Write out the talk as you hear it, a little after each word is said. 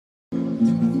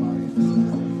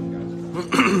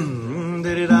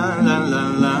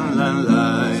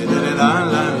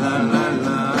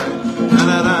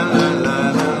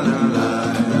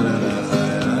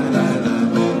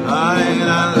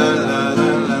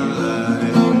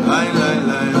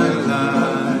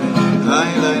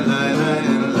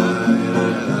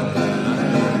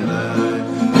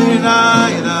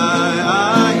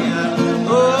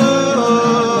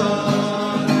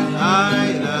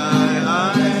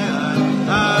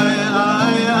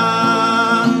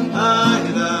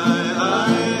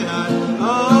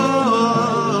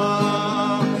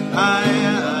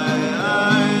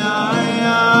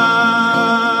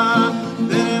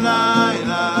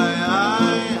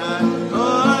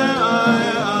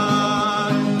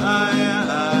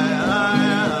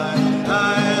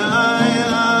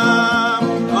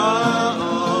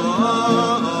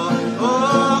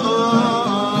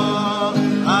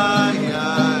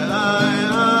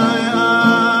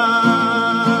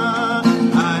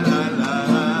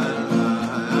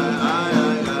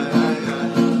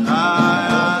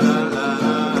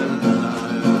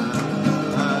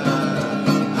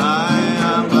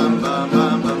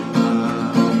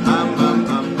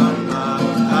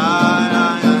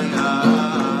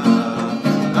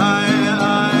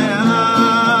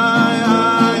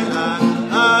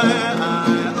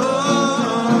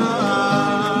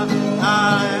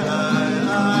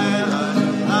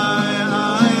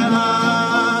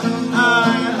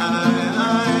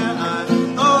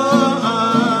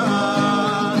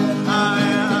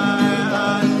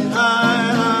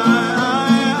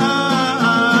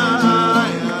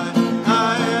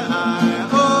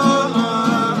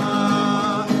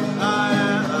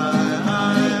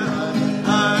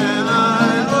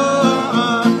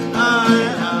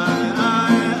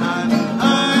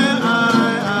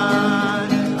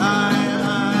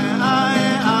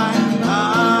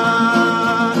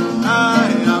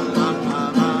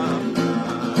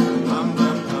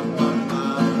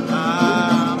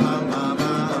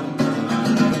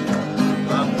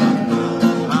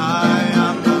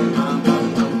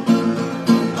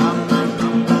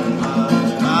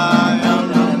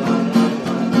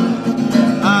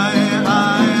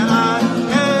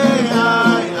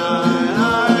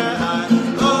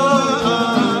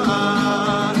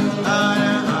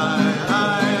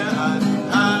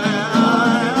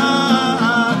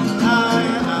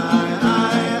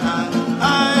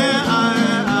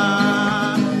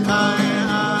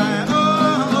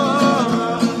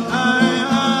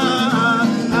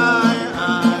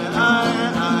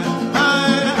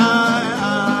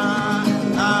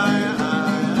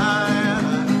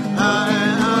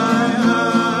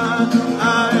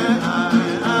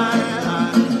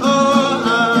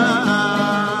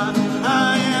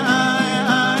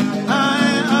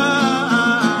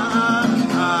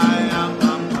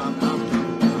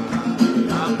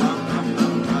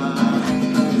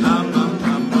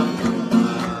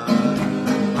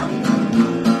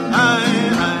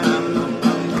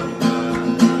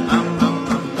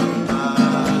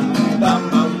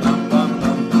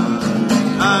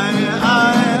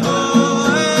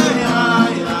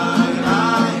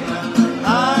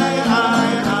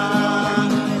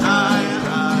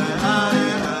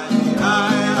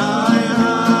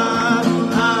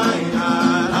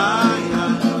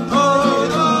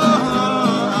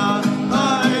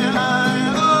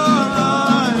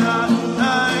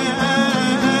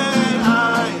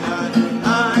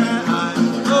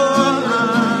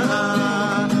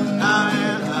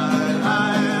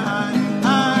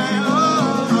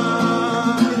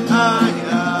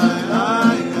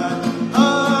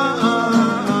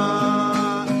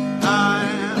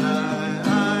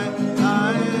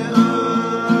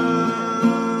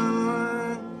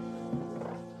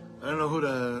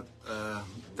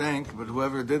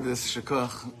Did this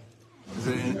shekach? Is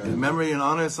it in memory and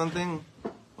honor of something?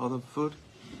 All the food?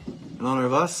 In honor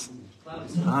of us?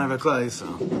 In honor of Klal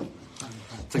Yisrael.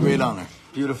 It's a great honor.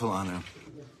 Beautiful honor.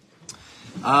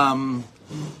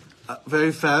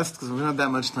 Very fast, because we don't have that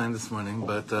much time this morning,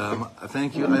 but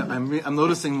thank you. I'm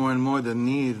noticing more and more the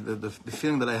need, the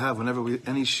feeling that I have whenever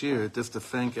any shir, just to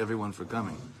thank everyone for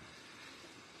coming.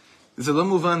 It's a lo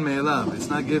muvan me'elav. It's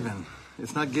not given.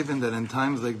 It's not given that in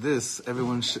times like this,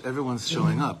 everyone's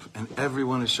showing up, and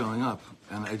everyone is showing up.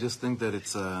 And I just think that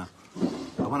it's, I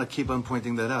want to keep on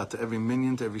pointing that out to every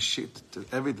minyan, to every sheep, to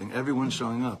everything. Everyone's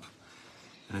showing up.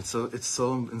 And it's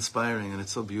so inspiring, and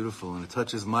it's so beautiful, and it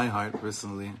touches my heart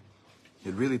personally.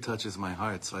 It really touches my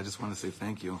heart. So I just want to say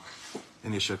thank you.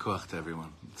 And yeshar koach to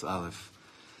everyone. It's Aleph.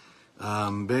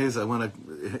 Beis,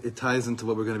 it ties into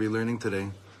what we're going to be learning today.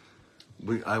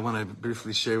 I want to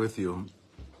briefly share with you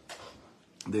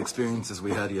the experiences we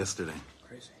had yesterday.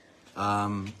 Crazy.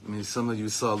 Some of you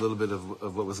saw a little bit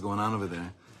of what was going on over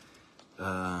there.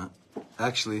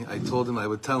 Actually, I told him I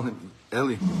would tell him,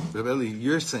 Reb Eli,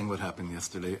 you're saying what happened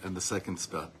yesterday in the second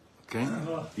spot, okay?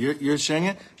 You're saying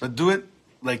it, but do it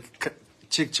like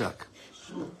chick-chuck.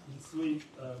 Sure. And sweet,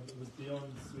 it was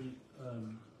beyond sweet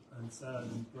and sad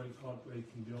and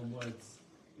heartbreaking beyond words.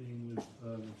 Being with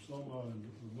Shlomo and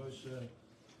with Moshe,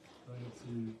 going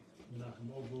to Menachem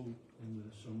Obel in the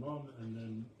Shomron, and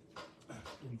then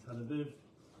in Tel Aviv.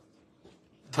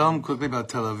 Tell him quickly about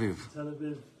Tel Aviv. Tel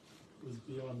Aviv was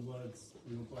beyond words.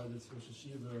 We were by this Rosh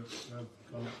Hashiva,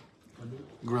 Rav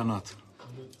Granot.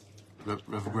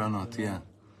 Rav Granot, yeah.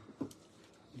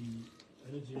 The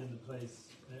energy in the place,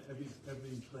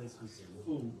 every place was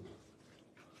full,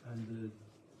 and the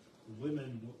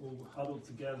women were all huddled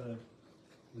together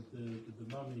with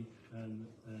the mummy and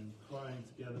crying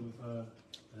together with her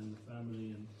and the family,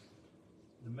 and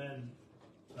the men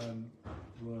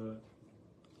were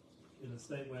in a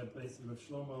state where basically Rav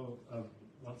Shlomo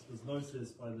once was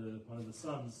noticed by one of the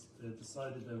sons. They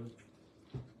decided they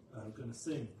were going to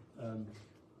sing to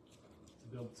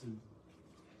be able to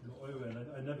and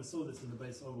I never saw this in the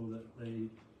base oval, that he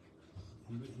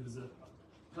was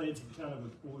playing the piano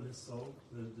with all his soul,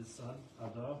 the son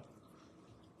Adar,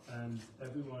 and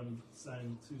everyone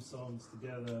sang two songs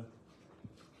together.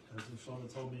 As Shlomo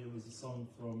told me, it was a song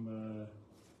from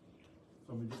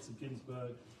Yitzhak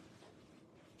Ginsburg,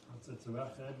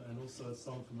 Terachem, and also a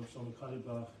song from Shlomo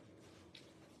Kalibach,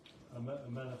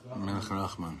 Melech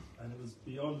Rachman. And it was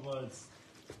beyond words.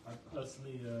 I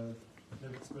personally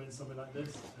never experienced something like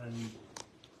this, and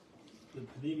the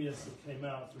Panemius that came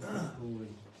out from the school,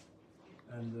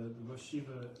 and the Rosh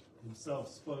Hashiva himself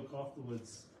spoke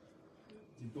afterwards,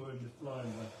 Diburim Niflaim,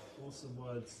 like awesome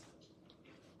words.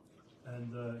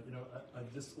 And I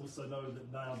just also know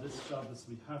that now this Shabbos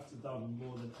we have to daven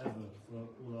more than ever for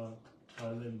all our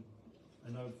violin.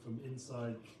 I know from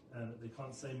inside, and they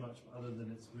can't say much other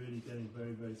than it's really getting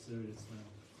very, very serious now,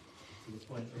 to the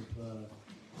point of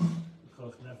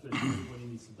Koch Nefesh. Everybody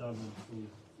needs to daven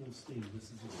full steam. This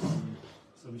is the time,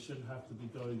 so we shouldn't have to be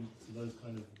going to those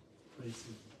kind of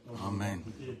basic. Amen.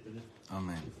 We did, but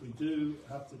Amen. If we do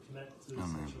have to connect to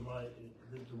such a light,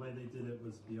 the way they did it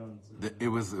was beyond. It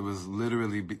was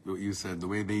literally what you said. The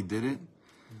way they did it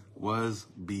was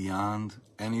beyond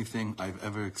anything I've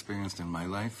ever experienced in my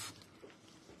life.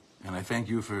 And I thank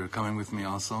you for coming with me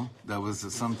also. That was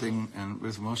something, and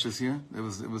where's Moshe's here? It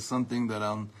was something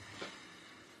that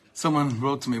someone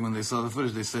wrote to me when they saw the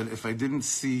footage. They said, if I didn't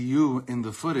see you in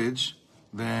the footage,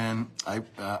 then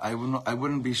I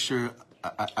wouldn't be sure.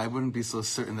 I wouldn't be so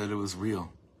certain that it was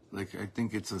real. Like, I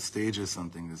think it's a stage or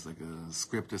something. It's like a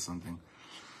script or something.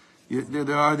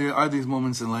 There are these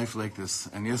moments in life like this,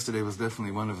 and yesterday was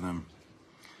definitely one of them.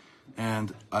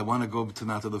 And I want to go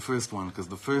to the first one, because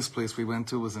the first place we went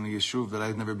to was in a yeshuv that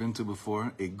I'd never been to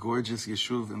before, a gorgeous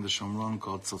yeshuv in the Shomron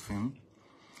called Tzofim.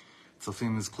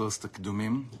 Tzofim is close to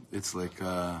Kedumim. It's like,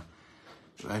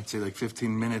 I'd say like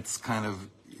 15 minutes kind of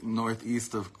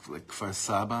northeast of like Kfar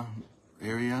Saba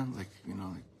area, like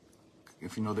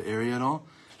if you know the area at all,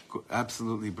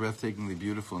 absolutely breathtakingly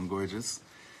beautiful and gorgeous.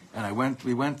 And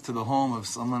we went to the home of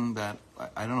someone that,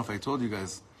 I don't know if I told you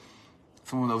guys,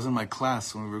 someone that was in my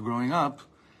class when we were growing up.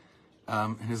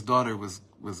 His daughter was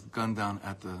gunned down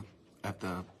at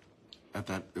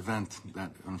that event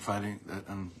that on Friday,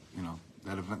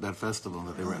 that festival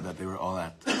that they were all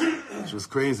at. Which was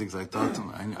crazy, because I thought to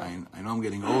him, I know I'm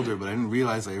getting older, but I didn't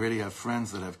realize I already have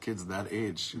friends that have kids that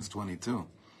age. She was 22.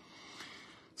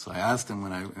 So I asked him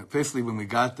when we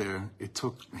got there,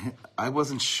 I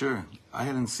wasn't sure. I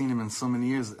hadn't seen him in so many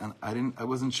years, and I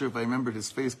wasn't sure if I remembered his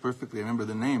face perfectly. I remember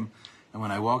the name, and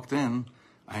when I walked in,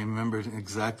 I remembered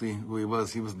exactly who he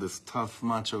was. He was this tough,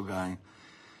 macho guy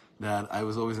that I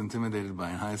was always intimidated by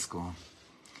in high school.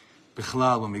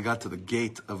 Bichlal, when we got to the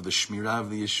gate of the Shmirah of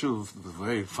the Yeshuv, the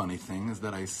very funny thing is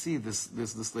that I see this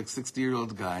like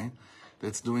 60-year-old guy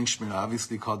that's doing Shmirah,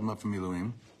 obviously called him up from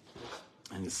Miluim,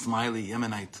 and he's smiley,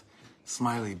 Yemenite,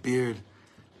 smiley, beard,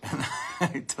 and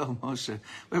I tell Moshe,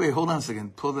 wait, hold on a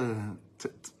second, pull the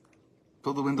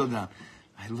window down.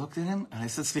 I looked at him, and I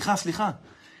said, Slicha,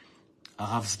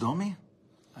 Rav Zdomi?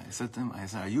 I said to him,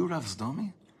 are you Rav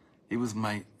Zdomi? He was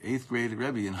my 8th grade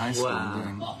Rebbe in high school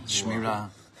doing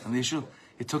Shmirah. And the issue,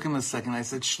 it took him a second. I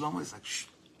said, Shlomo. He's like, shh.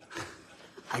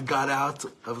 I got out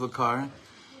of the car.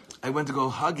 I went to go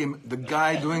hug him. The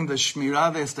guy doing the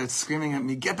shmirah there starts screaming at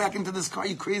me, get back into this car,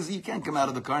 you crazy. You can't come out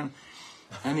of the car.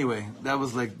 Anyway, that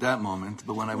was like that moment.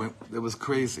 But when I went, it was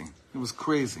crazy. It was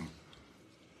crazy.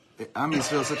 Am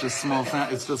Yisrael is such a small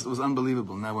family. It was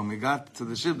unbelievable. Now, when we got to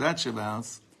that Shiva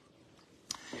house,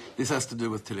 This has to do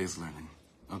with today's learning.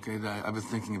 Okay, I was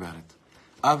thinking about it.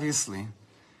 Obviously,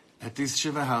 at these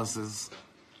Shiva houses,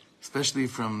 especially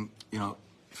from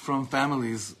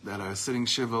families that are sitting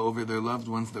Shiva over their loved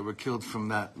ones that were killed from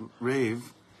that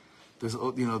rave,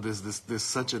 there's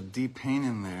such a deep pain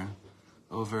in there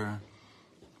over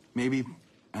maybe,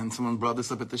 and someone brought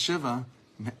this up at the Shiva,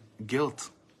 guilt.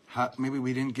 Maybe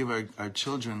we didn't give our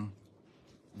children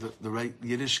the right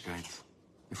Yiddishkeit.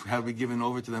 Had we given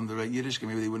over to them the right Yiddishkeit,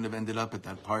 maybe they wouldn't have ended up at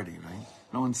that party, right?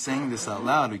 No one's saying this out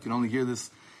loud. We can only hear this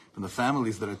from the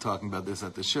families that are talking about this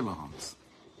at the Shiva homes.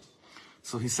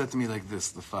 So he said to me like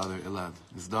this, the father, Elad.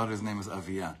 His daughter's name is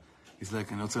Avia. He's like,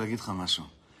 אני רוצה להגיד לך משהו.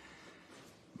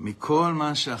 מכל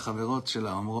מה שהחברות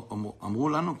שלה אמרו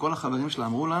לנו, כל החברים שלה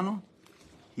אמרו לנו,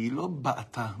 היא לא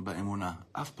בעטה באמונה,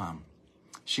 אף פעם.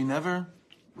 She never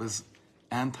was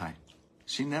anti.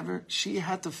 She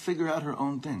had to figure out her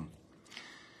own thing.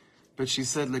 But she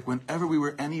said, like, whenever we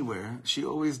were anywhere, she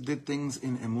always did things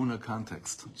in emuna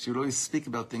context. She would always speak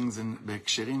about things in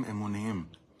beksherim emuniyim,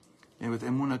 and with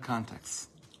emuna context.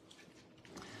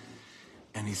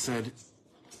 And he said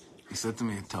to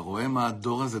me, אתה רואה מה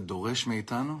הדור הזה דורש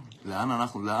מאיתנו?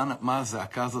 מה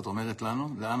הזעקה הזאת אומרת לנו?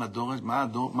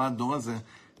 מה הדור הזה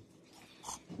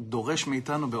דורש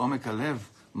מאיתנו בעומק הלב?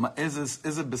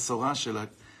 איזה בשורה של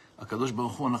הקדוש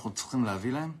ברוך הוא אנחנו צריכים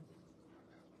להביא להם?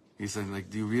 He said, like,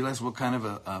 do you realize what kind of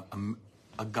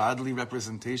a godly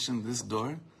representation this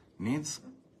door needs?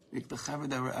 Like the chaver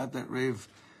that were at that rave,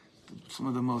 some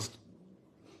of the most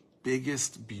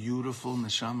biggest, beautiful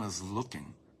neshamas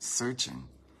looking, searching,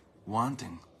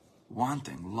 wanting,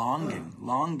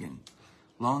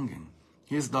 longing.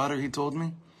 His daughter, he told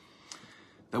me,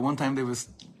 that one time they was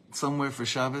somewhere for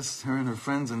Shabbos, her and her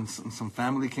friends and some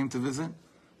family came to visit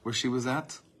where she was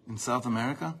at in South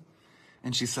America.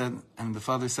 And she said, and the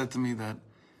father said to me that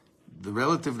the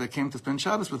relative that came to spend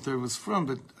Shabbos with her was from,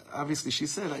 but obviously she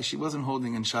said she wasn't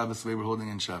holding in Shabbos the way we're holding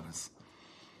in Shabbos.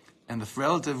 And the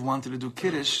relative wanted to do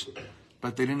Kiddush,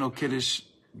 but they didn't know Kiddush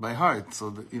by heart.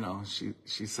 So,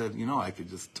 she said, I could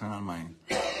just turn on my...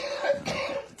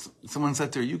 someone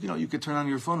said to her, you could turn on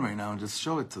your phone right now and just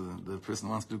show it to the person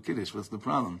who wants to do Kiddush. What's the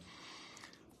problem?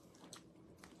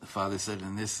 The father said,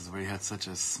 and this is where he had such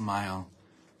a smile,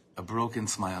 a broken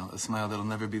smile, a smile that'll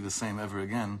never be the same ever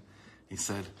again. He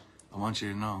said, I want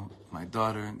you to know, my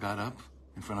daughter got up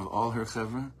in front of all her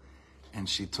chevra, and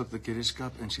she took the Kiddush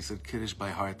cup, and she said Kiddush by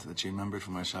heart that she remembered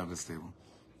from our Shabbos table.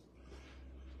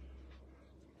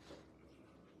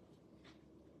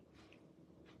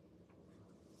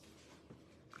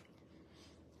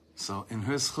 So in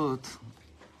her zchut,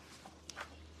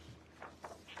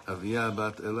 Avia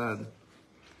bat Elad,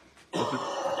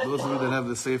 those of you that have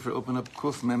the Sefer, open up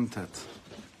Kuf Memtet.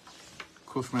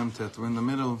 Kuf Memtet. We're in the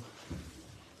middle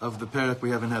of the parak.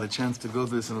 We haven't had a chance to go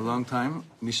through this in a long time.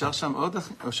 Nishar sham od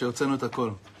or she'otzenu et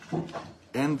hakol?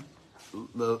 And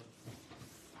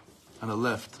on the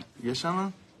left. Yesh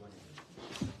shama?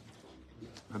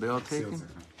 Are they all taken?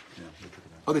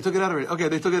 Oh, they took it out already. Okay,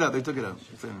 they took it out.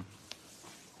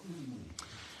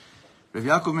 Rav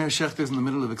Yaakov Meir Shechter is in the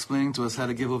middle of explaining to us how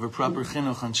to give over proper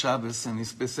chinuch on Shabbos, and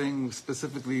he's saying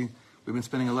specifically, we've been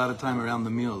spending a lot of time around the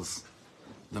meals.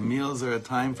 The meals are a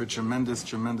time for tremendous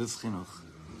chinuch.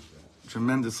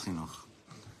 Tremendous chinuch.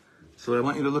 So I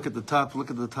want you to look at the top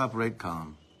right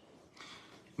column.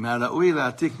 Ma'ara'ui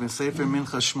la'atik b'sefer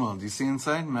Mincha Shmuel. Do you see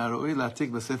inside? Ma'ara'ui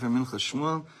la'atik b'sefer Mincha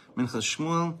Shmuel. Mincha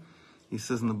Shmuel, he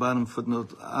says in the bottom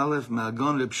footnote, Aleph,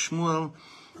 Ma'agon Reb Shmuel,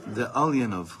 the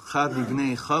Alyanov, Chad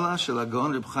Mibnei Chala Shel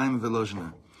Agaon Reb Chaim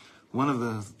Volozhiner, one of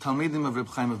the Talmidim of Reb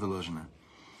Chaim Volozhiner.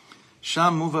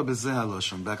 Sham Muva Bezeh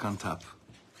Haloshon, back on top.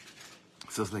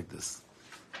 It says like this: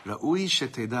 Ra'ui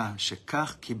sheteda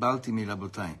shekach kibalti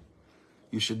mirabotai.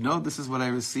 You should know this is what I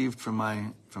received from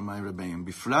my Rebbeim.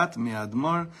 Bifrat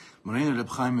mi'admor Moreinu Reb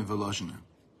Chaim Volozhiner,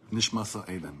 Nishmasa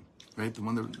Eden. Right, the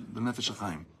Nefesh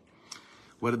HaChaim.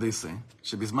 What did they say?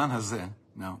 Shebizman hazeh.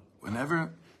 Now,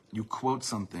 whenever you quote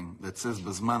something that says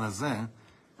Bazman hazeh,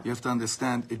 you have to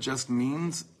understand it just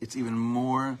means it's even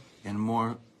more and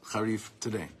more charif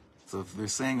today. So if they're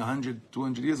saying 100,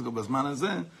 200 years ago Bazman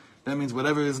hazeh, that means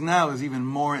whatever is now is even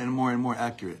more and more and more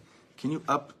accurate. Can you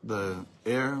up the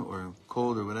air or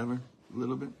cold or whatever a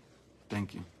little bit?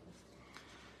 Thank you.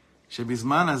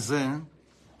 Shebizman hazeh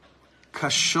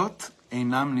kashot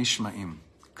einam nishma'im.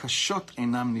 Kashot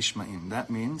einam nishma'im. That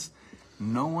means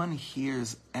no one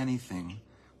hears anything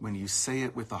when you say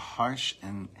it with a harsh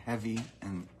and heavy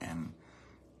and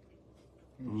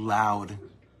loud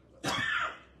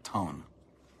tone.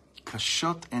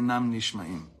 Kashot enam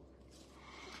nishma'im.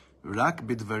 Rak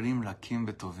bidvarim rakim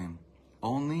betovim.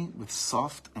 Only with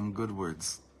soft and good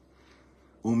words.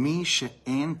 Umi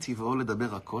she'en tiv'o ledaber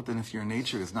rakot, and if your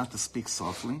nature is not to speak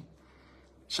softly,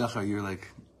 Shachar, you're like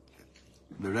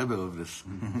the Rebbe of this.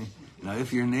 Now,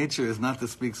 if your nature is not to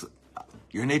speak,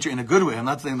 your nature in a good way, I'm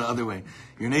not saying the other way.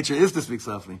 Your nature is to speak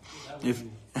softly. If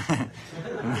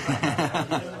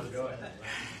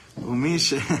Umi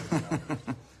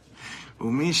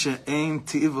she'en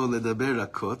tiv'o ledaber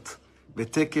rakot,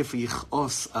 v'tekef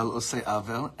yichos al osei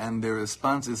avel, and their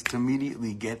response is to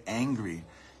immediately get angry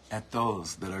at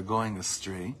those that are going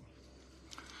astray.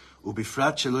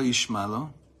 Ubifrat shelo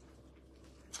yishmalo,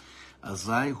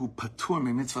 azai hu patur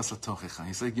mitzvah satochecha.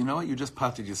 He's like, you know what? You just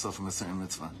patured yourself from a certain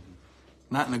mitzvah.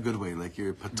 Not in a good way, like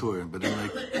you're patur, but in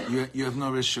like you have no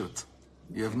reshut.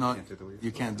 You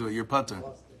can't do it. You're patur.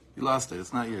 You lost it.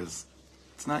 It's not yours.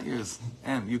 It's not yours.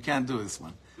 And you can't do this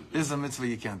one. This is a mitzvah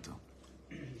you can't do.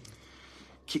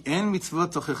 Ki en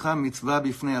mitzvot tochecha mitzvah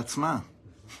bifnei atzma.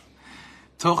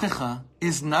 Tochecha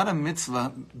is not a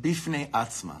mitzvah bifnei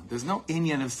atzma. There's no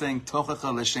inyan of saying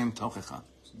tochecha l'shem tochecha.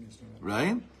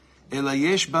 Right? Ela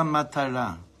yesh ba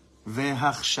matara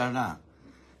vehachshara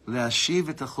le'ashiv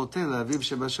et hachoteh le'aviv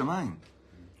shebashamayim.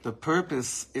 The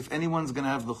purpose, if anyone's going to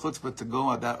have the chutzpah to go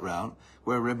on that route,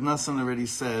 where Reb Nassan already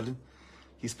said,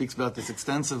 he speaks about this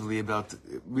extensively, about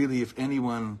really if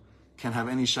anyone can have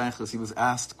any shaykhus. He was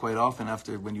asked quite often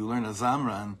after, when you learn a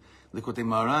Zamran, Likutei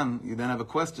Maran, you then have a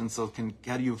question, so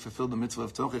how do you fulfill the mitzvah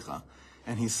of Tochecha?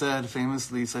 And he said,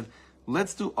 famously,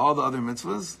 let's do all the other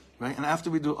mitzvahs, right? And after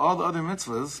we do all the other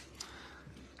mitzvahs,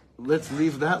 let's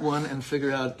leave that one and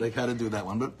figure out like how to do that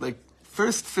one. But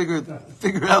first figure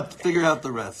out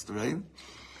the rest, right?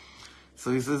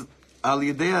 So he says, Al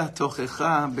yedei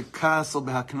tochecha bekas or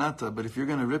behaknata. But if you're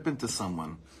going to rip into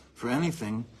someone for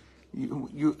anything,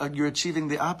 you're achieving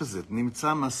the opposite.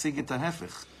 Nimtza masig et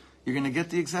hahefech. You're going to get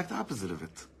the exact opposite of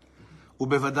it.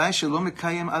 Ubevadai shelo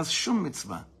mekayem az shum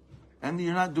mitzvah. And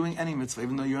you're not doing any mitzvah,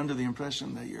 even though you're under the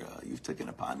impression that you've taken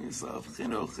upon yourself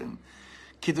chinuch and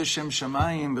kiddush shem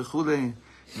shamayim b'chulei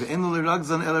ve'enu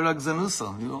l'ragzan el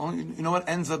ragzanusa. You know what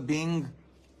ends up being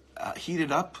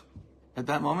heated up at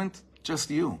that moment?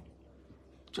 Just you.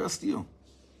 Just you.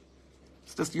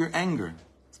 It's just your anger.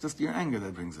 It's just your anger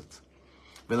that brings it.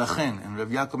 V'lachen, and Rav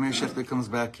Yaakov Meir Shechter comes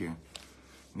back here.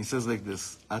 And he says like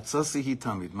this, Atzasi hi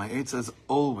tamid, my eitz is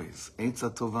always, eitza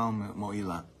tova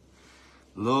mo'ila.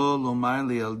 Lo lomar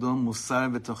liyaldo musar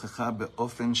betochecha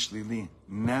be'ofen shlili.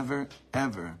 Never,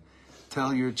 ever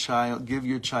tell your child, give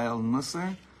your child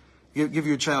musar, give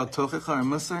your child tochecha or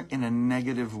musar in a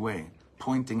negative way,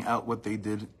 pointing out what they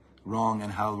did wrong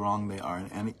and how wrong they are,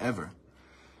 and ever.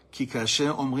 Ki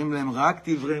kasher omrim lehem rak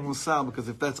divrei musar, because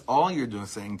if that's all you're doing,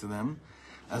 saying to them,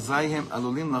 azayhem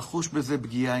alulim lachush b'zeh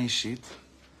b'giya ishit.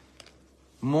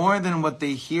 More than what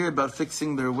they hear about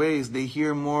fixing their ways, they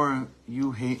hear more,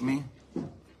 you hate me,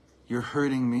 you're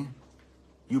hurting me,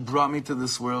 you brought me to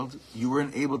this world, you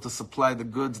weren't able to supply the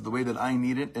goods the way that I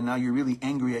need it, and now you're really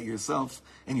angry at yourself,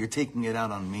 and you're taking it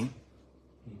out on me.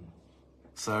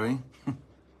 Sorry.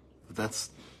 But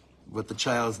that's what the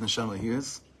child's neshama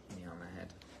hears. Yeah, on the head.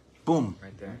 Boom.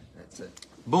 Right there. That's it.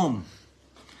 Boom.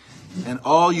 And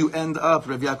all you end up,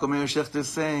 Rav Yaakov Meir Shechter is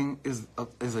saying, is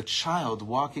a child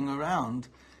walking around,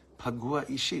 pagua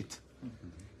ishit.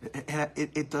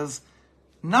 It does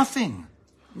nothing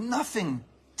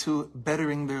to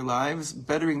bettering their lives,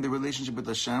 bettering their relationship with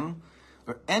Hashem,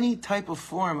 or any type of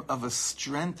form of a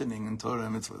strengthening in Torah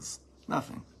and mitzvahs.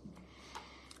 Nothing.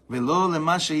 Velo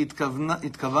lema she'itkavanu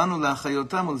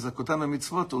la'achayotam u'lezakotam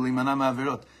b'mitzvot u'leimana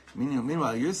ma'averot.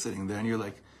 Meanwhile, you're sitting there and you're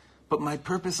like, but my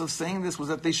purpose of saying this was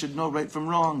that they should know right from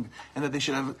wrong, and that they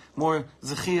should have more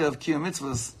zechiyah of kiyum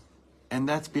mitzvahs, and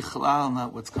that's bichlal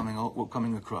not what's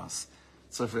coming across.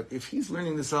 So if he's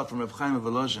learning this out from Reb Chaim of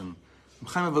Volozhin,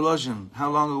 how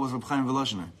long ago was Reb Chaim of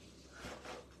Volozhin?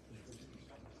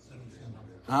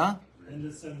 Huh? In the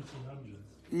 1700s.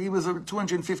 He was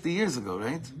 250 years ago,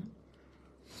 right?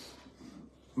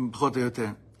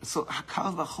 So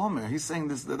Hakal v'chomer, he's saying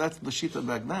this. That's the shita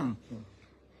back then.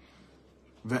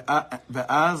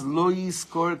 Ve'az lo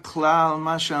yiskor klal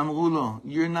ma she'amru lo.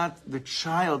 The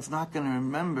child's not going to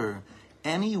remember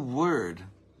any word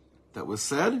that was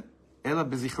said. Ela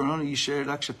bezichrono yisher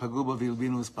rak shepagu bo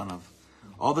v'ilbinu uspanav.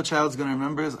 All the child's going to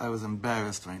remember is, I was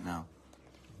embarrassed right now.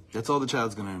 That's all the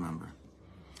child's going to remember.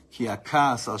 Ki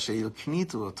akas al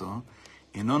she'ilknitu oto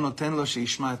eno noten lo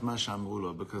she'ishma et ma she'amru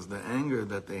lo. Because the anger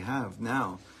that they have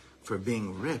now for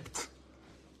being ripped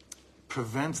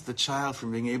prevents the child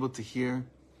from being able to hear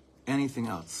anything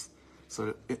else.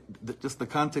 So just the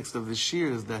context of the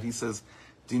shir is that he says,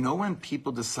 do you know when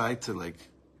people decide to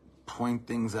point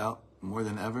things out more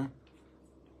than ever?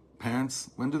 Parents,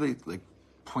 when do they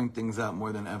point things out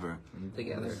more than ever.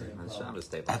 Together on the Shabbos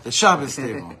table. At the Shabbos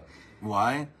table.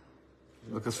 Why?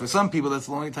 Because for some people, that's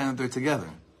the only time that they're together,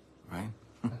 right?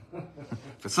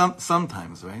 For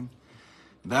sometimes, right?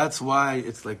 That's why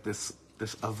it's like this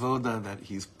avoda that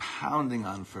he's pounding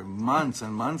on for months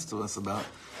and months to us about,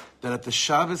 that at the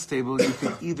Shabbos table, you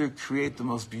could either create the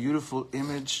most beautiful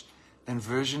image and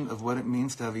version of what it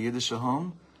means to have a Yiddish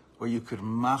home, or you could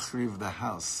machriv the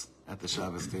house at the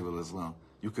Shabbos table as well.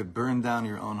 You could burn down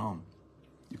your own home.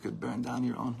 You could burn down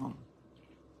your own home.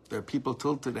 There are people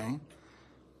till today,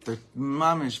 they're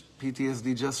mamish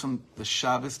PTSD just from the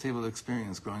Shabbos table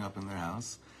experience growing up in their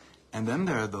house. And then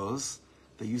there are those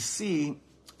that you see,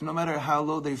 no matter how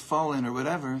low they've fallen or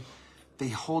whatever, they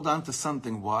hold on to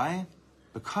something. Why?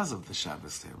 Because of the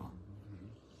Shabbos table.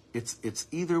 It's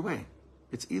either way.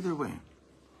 It's either way.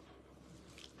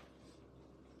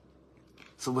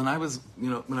 So when I was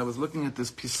looking at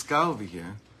this Piskal over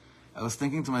here, I was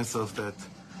thinking to myself that,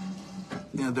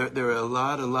 there are a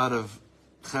lot of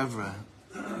chevra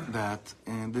that,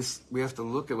 and this, we have to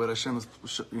look at what Hashem is,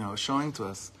 showing to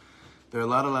us. There are a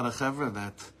lot of chevra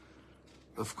that,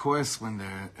 of course, when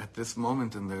they're at this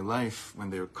moment in their life, when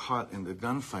they're caught in the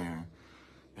gunfire,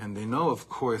 and they know, of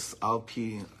course,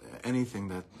 alpi anything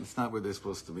that it's not where they're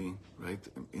supposed to be, right?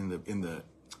 In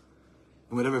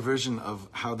whatever version of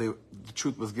how the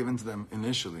truth was given to them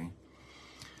initially.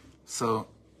 So,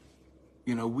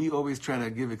 we always try to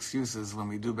give excuses when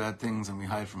we do bad things and we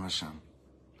hide from Hashem.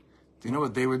 Do you know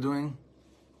what they were doing?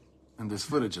 And there's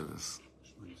footage of this.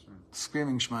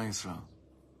 Screaming Shema Yisrael.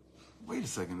 Wait a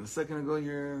second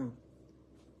ago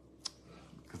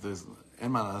because there's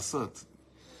En Ma La'asot.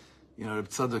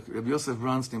 Rabbi Yosef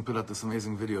Bronstein put out this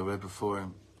amazing video right before,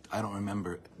 I don't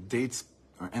remember dates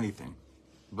or anything,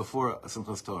 before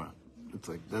Simchas Torah. It's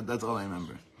like, that's all I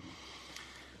remember.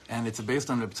 And it's based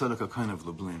on Reb Tzadok HaKohen of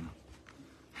Lublin.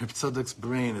 Reb Tzadok's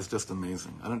brain is just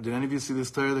amazing. Did any of you see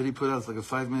this Torah that he put out? It's like a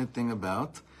 5-minute thing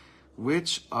about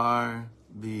which are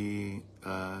the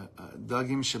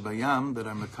dagim shebayam that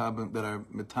are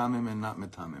metamim and not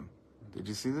metamim. Did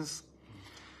you see this?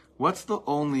 What's the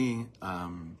only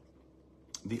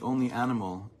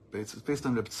animal? It's based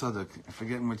on Reb Tzadok. I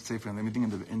forget in which sefer. I'm thinking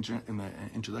in the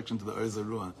introduction to the Or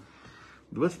Zarua.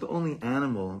 What's the only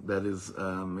animal that is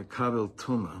mekabel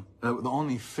tuma? The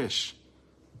only fish.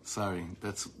 Sorry,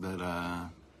 that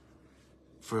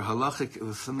for halachic it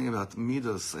was something about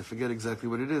midos. I forget exactly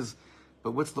what it is,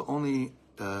 but what's the only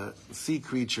sea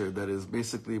creature that is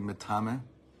basically metame,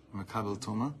 mekabel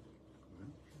tuma?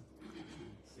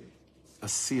 A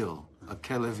seal, a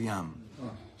kelev yam.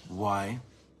 Why?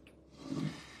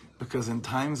 Because in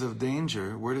times of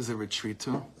danger, where does it retreat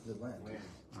to?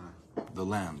 The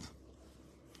land.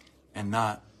 And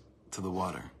not to the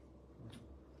water.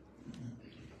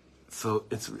 So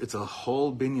it's a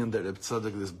whole binyan that Reb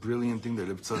Tzadok, this brilliant thing that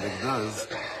Reb Tzadok does,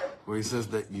 where he says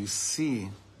that you see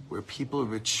where people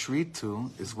retreat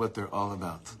to is what they're all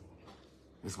about.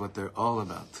 Is what they're all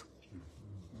about.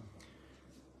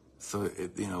 So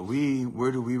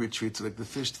where do we retreat to? Like the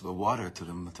fish, to the water, to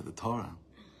the Torah,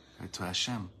 right? To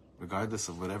Hashem, regardless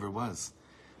of whatever it was.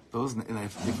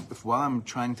 If while I'm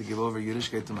trying to give over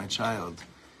Yiddishkeit to my child,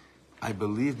 I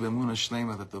believe b'emunah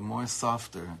shlema that the more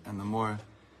softer and the more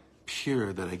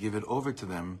pure that I give it over to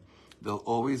them, they'll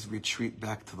always retreat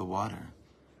back to the water.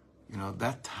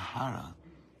 That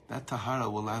tahara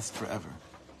will last forever.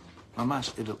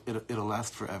 Mamash, it'll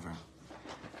last forever.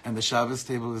 And the Shabbos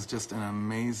table is just an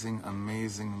amazing,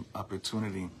 amazing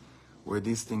opportunity where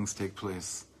these things take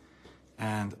place.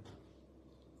 And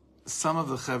some of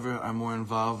the chevra are more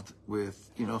involved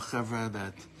with, chevra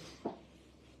that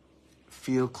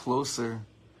feel closer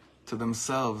to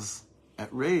themselves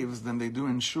at raves than they do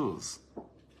in shuls.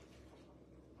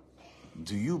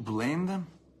 Do you blame them?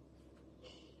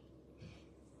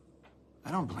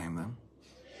 I don't blame them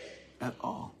at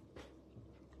all.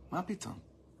 Mapiton.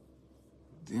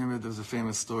 Do you remember there was a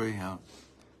famous story how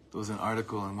there was an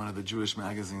article in one of the Jewish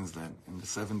magazines that in the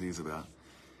 70s about,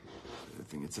 I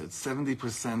think it said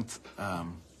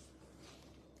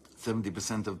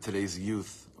 70% of today's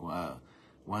youth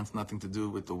wants nothing to do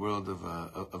with the world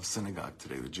of synagogue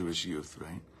today, the Jewish youth,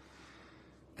 right?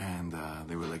 And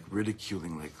they were like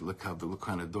ridiculing, like look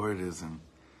kind of door it is. And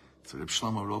so Reb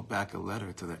Shlomo wrote back a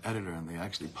letter to the editor, and they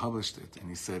actually published it. And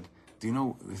he said, "Do you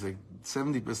know?" He's like,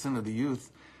 70% of the youth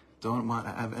don't want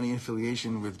to have any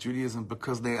affiliation with Judaism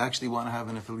because they actually want to have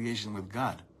an affiliation with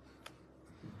God.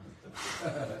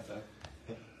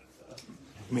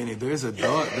 Meaning, there's a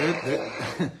door,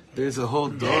 there's a whole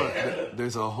door,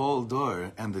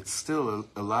 and it's still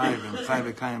alive in Chai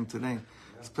V'Kayim today.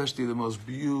 Especially the most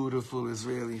beautiful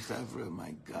Israeli chevra,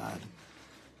 my God.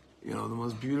 the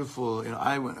most beautiful,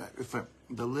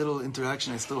 the little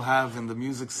interaction I still have in the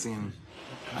music scene,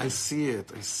 I see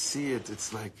it.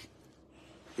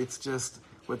 It's just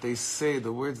what they say,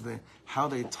 the words, how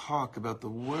they talk about the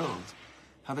world,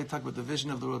 how they talk about the vision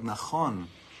of the world, nachon.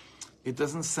 It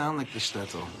doesn't sound like the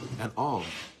shtetl at all.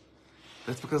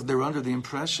 That's because they're under the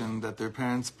impression that their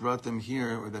parents brought them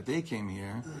here, or that they came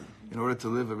here, in order to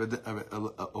live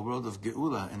a world of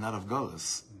geula and not of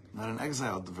galus, not an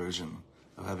exiled version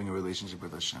of having a relationship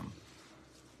with Hashem.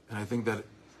 And I think that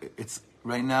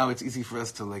right now it's easy for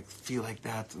us to feel like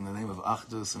that in the name of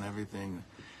Achdus and everything.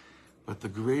 But the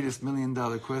greatest $1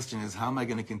 million question is, how am I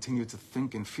going to continue to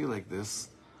think and feel like this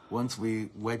once we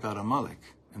wipe out Amalek?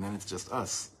 And then it's just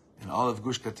us. And all of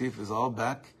Gush Katif is all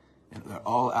back, and they're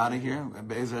all out of here.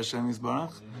 Be'ezer Hashem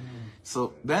Yisbarach.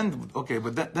 So then, okay,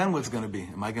 but then what's going to be?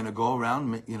 Am I going to go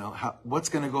around, what's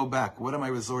going to go back? What am I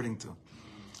resorting to?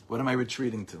 What am I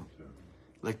retreating to?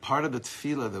 Part of the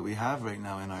tefillah that we have right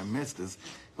now in our midst is,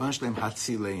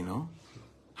 Hatzileinu,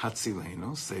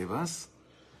 save us,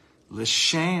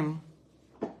 l'shem,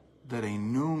 that a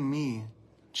new me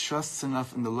trusts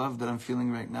enough in the love that I'm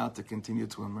feeling right now to continue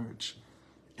to emerge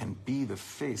and be the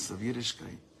face of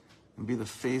Yiddishkeit and be the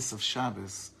face of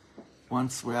Shabbos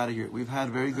once we're out of here. We've had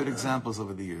very good examples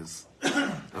over the years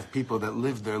of people that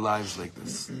lived their lives like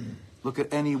this. Look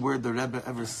at any word the Rebbe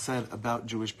ever said about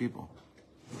Jewish people.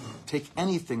 Take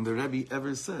anything the Rebbe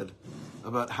ever said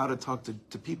about how to talk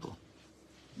to people.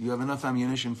 You have enough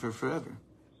ammunition for forever.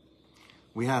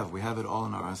 We have it all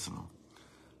in our arsenal.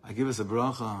 I give us a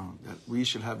bracha that we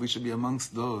should be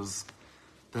amongst those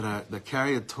that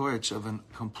carry a torch of a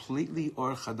completely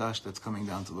or chadash that's coming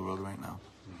down to the world right now.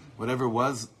 Whatever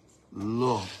was,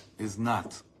 lo, is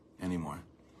not anymore.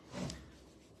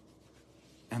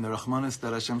 And the Rahmanis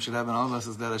that Hashem should have in all of us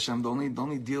is that Hashem, the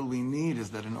only deal we need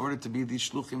is that in order to be these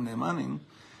shluchim ne'emanim,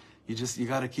 you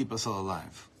got to keep us all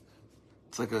alive.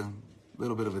 It's like a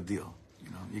little bit of a deal,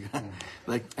 You got,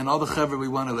 and all the chaver we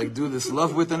want to do this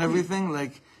love with and everything,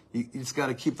 you just got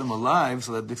to keep them alive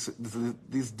so that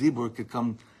these dibur could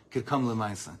come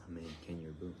lemaisa.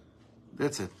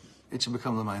 That's it. It should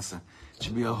become lemaisa. It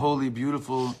should be a holy,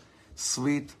 beautiful,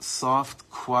 sweet, soft,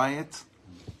 quiet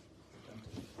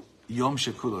Yom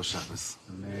Shekulo Shabbos.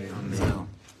 Amen. So,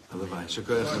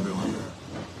 everyone.